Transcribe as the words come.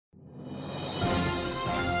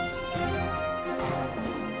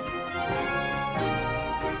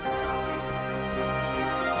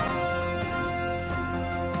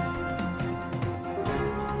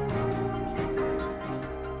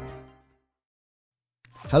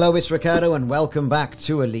Hello, it's Ricardo and welcome back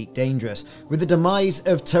to Elite Dangerous. With the demise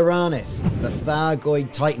of Taranis, the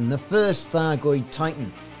Thargoid Titan, the first Thargoid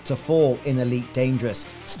Titan to fall in Elite Dangerous,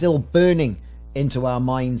 still burning into our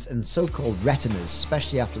minds and so-called retinas,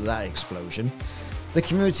 especially after that explosion, the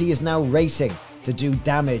community is now racing to do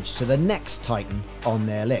damage to the next Titan on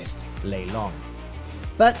their list, Lei Long.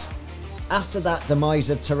 But after that demise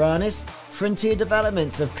of Taranis, Frontier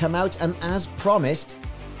Developments have come out and, as promised,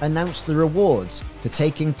 announced the rewards for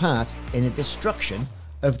taking part in a destruction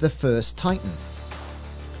of the first Titan.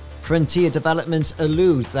 Frontier Developments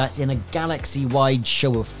allude that in a galaxy-wide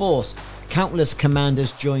show of force, countless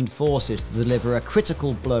commanders joined forces to deliver a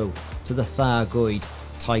critical blow to the Thargoid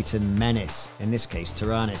Titan menace, in this case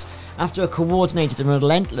Taranis. After a coordinated and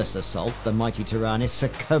relentless assault, the mighty Taranis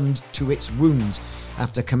succumbed to its wounds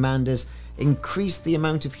after commanders increased the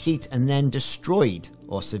amount of heat and then destroyed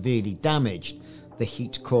or severely damaged the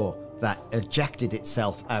heat core that ejected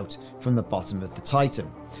itself out from the bottom of the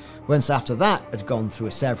Titan. Once after that had gone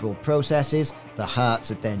through several processes, the hearts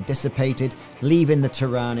had then dissipated, leaving the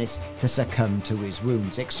Taranis to succumb to his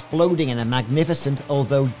wounds, exploding in a magnificent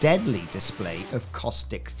although deadly display of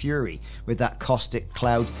caustic fury, with that caustic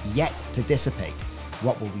cloud yet to dissipate.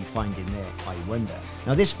 What will we find in there, I wonder?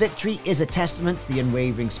 Now, this victory is a testament to the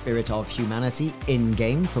unwavering spirit of humanity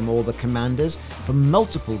in-game from all the commanders, from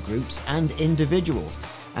multiple groups and individuals,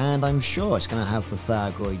 and I'm sure it's going to have the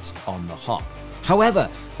Thargoids on the hop. However,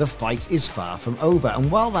 the fight is far from over, and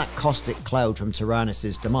while that caustic cloud from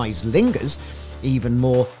Taranis' demise lingers, even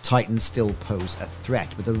more Titans still pose a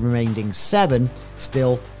threat, with the remaining 7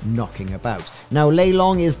 still knocking about. Now, Lei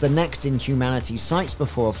Long is the next in humanity's sights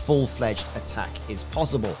before a full-fledged attack is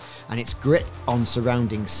possible, and its grip on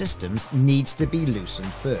surrounding systems needs to be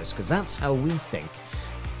loosened first, because that's how we think.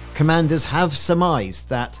 Commanders have surmised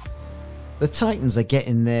that the Titans are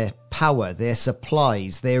getting their power, their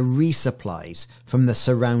supplies, their resupplies from the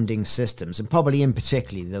surrounding systems, and probably in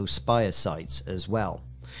particular those Spire sites as well.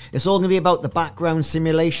 It's all going to be about the background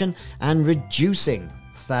simulation and reducing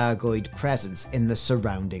Thargoid presence in the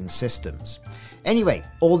surrounding systems. Anyway,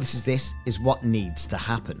 all this is what needs to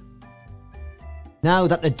happen. Now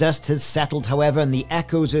that the dust has settled, however, and the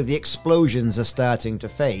echoes of the explosions are starting to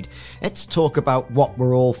fade, let's talk about what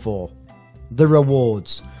we're all for. The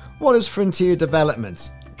rewards. What is Frontier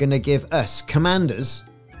Developments going to give us, commanders,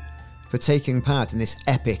 for taking part in this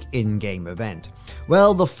epic in-game event?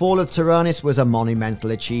 Well, the fall of Taranis was a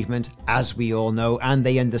monumental achievement, as we all know, and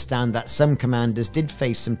they understand that some commanders did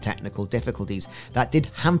face some technical difficulties that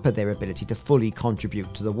did hamper their ability to fully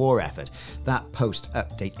contribute to the war effort, that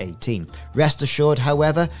post-Update 18. Rest assured,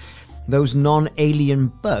 however, those non-alien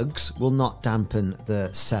bugs will not dampen the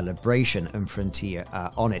celebration, and Frontier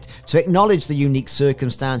are on it. To acknowledge the unique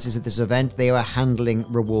circumstances of this event, they are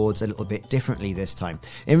handling rewards a little bit differently this time.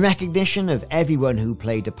 In recognition of everyone who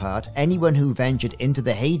played a part, anyone who ventured into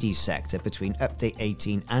the Hyades Sector between Update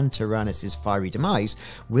 18 and Taranis' fiery demise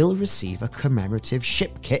will receive a commemorative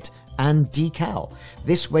ship kit and decal.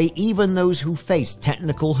 This way, even those who face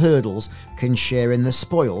technical hurdles can share in the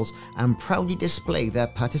spoils and proudly display their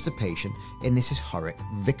participation in this historic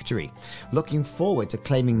victory. Looking forward to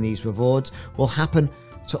claiming these rewards will happen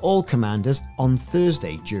to all commanders on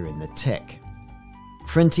Thursday during the tick.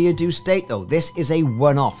 Frontier do state, though, this is a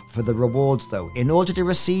one-off for the rewards, though. In order to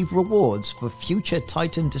receive rewards for future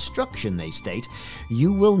Titan destruction, they state,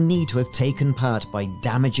 you will need to have taken part by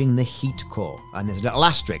damaging the heat core. And there's a little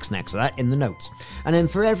asterisk next to that in the notes. And then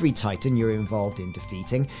for every Titan you're involved in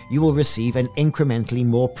defeating, you will receive an incrementally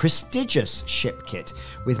more prestigious ship kit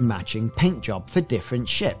with matching paint job for different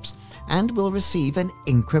ships, and will receive an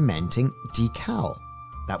incrementing decal.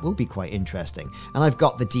 That will be quite interesting. And I've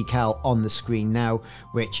got the decal on the screen now,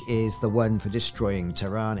 which is the one for destroying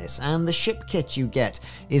Taranis. And the ship kit you get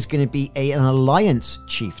is going to be an Alliance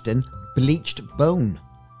Chieftain bleached bone.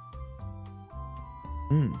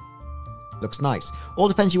 Looks nice. All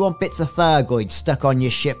depends, you want bits of Thargoid stuck on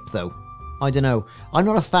your ship, though. I don't know. I'm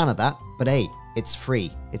not a fan of that, but hey, it's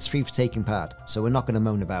free. It's free for taking part, so we're not going to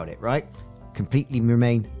moan about it, right? Completely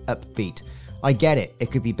remain upbeat. I get it.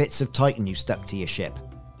 It could be bits of Titan you stuck to your ship.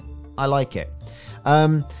 I like it.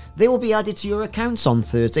 They will be added to your accounts on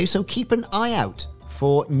Thursday, so keep an eye out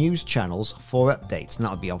for news channels for updates, and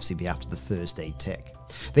that'll be obviously be after the Thursday tick.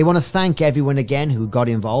 They want to thank everyone again who got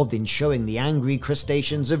involved in showing the angry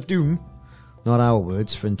crustaceans of doom, not our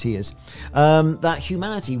words, Frontiers, that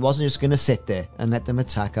humanity wasn't just going to sit there and let them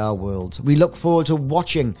attack our worlds. We look forward to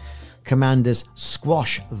watching commanders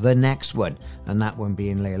squash the next one, and that one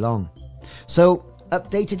being Lei Long. So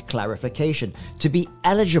updated clarification. To be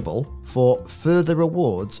eligible for further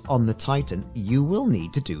rewards on the Titan, you will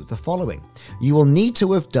need to do the following. You will need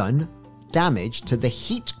to have done damage to the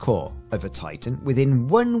heat core of a Titan within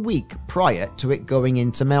 1 week prior to it going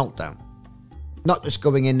into meltdown. Not just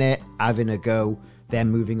going in there, having a go, then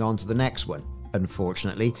moving on to the next one.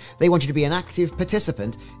 Unfortunately, they want you to be an active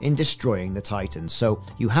participant in destroying the Titan, so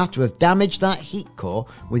you have to have damaged that heat core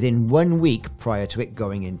within 1 week prior to it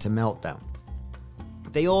going into meltdown.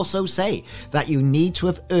 They also say that you need to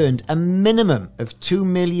have earned a minimum of 2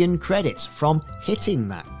 million credits from hitting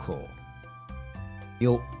that core.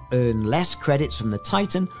 You'll earn less credits from the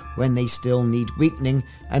Titan when they still need weakening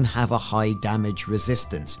and have a high damage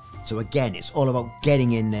resistance. So again, it's all about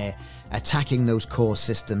getting in there, attacking those core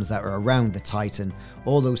systems that are around the Titan,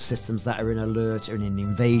 all those systems that are in alert or in an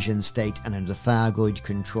invasion state and under Thargoid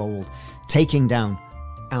controlled, taking down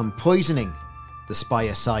and poisoning the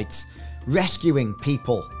Spire sites, rescuing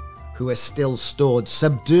people who are still stored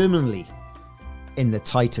subdermally in the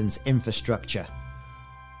Titan's infrastructure,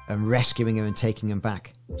 and rescuing them and taking them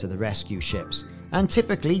back to the rescue ships. And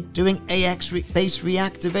typically doing AX-based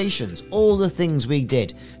reactivations, all the things we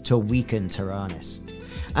did to weaken Taranis.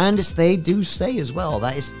 And as they do say as well,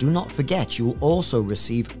 that is, do not forget, you will also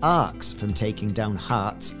receive arcs from taking down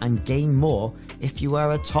hearts and gain more if you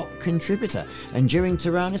are a top contributor. And during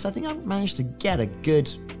Taranis, I think I managed to get a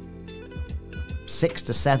good 6,000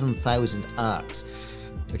 to 7,000 arcs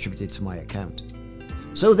attributed to my account.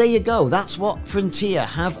 So there you go, that's what Frontier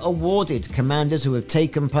have awarded commanders who have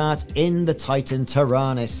taken part in the Titan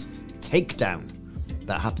Taranis takedown.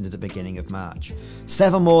 That happened at the beginning of March.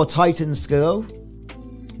 7 more Titans to go.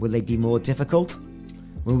 Will they be more difficult?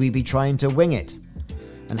 Will we be trying to wing it?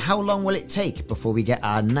 And how long will it take before we get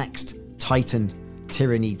our next Titan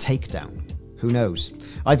Tyranny takedown? Who knows?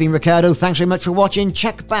 I've been Ricardo, thanks very much for watching.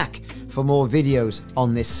 Check back for more videos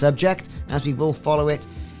on this subject, as we will follow it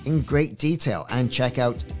in great detail, and check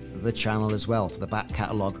out the channel as well for the back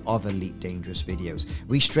catalogue of Elite Dangerous videos.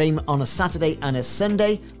 We stream on a Saturday and a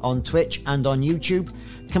Sunday on Twitch and on YouTube.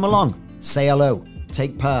 Come along, say hello,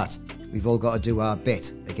 take part. We've all got to do our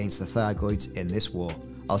bit against the Thargoids in this war.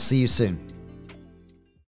 I'll see you soon.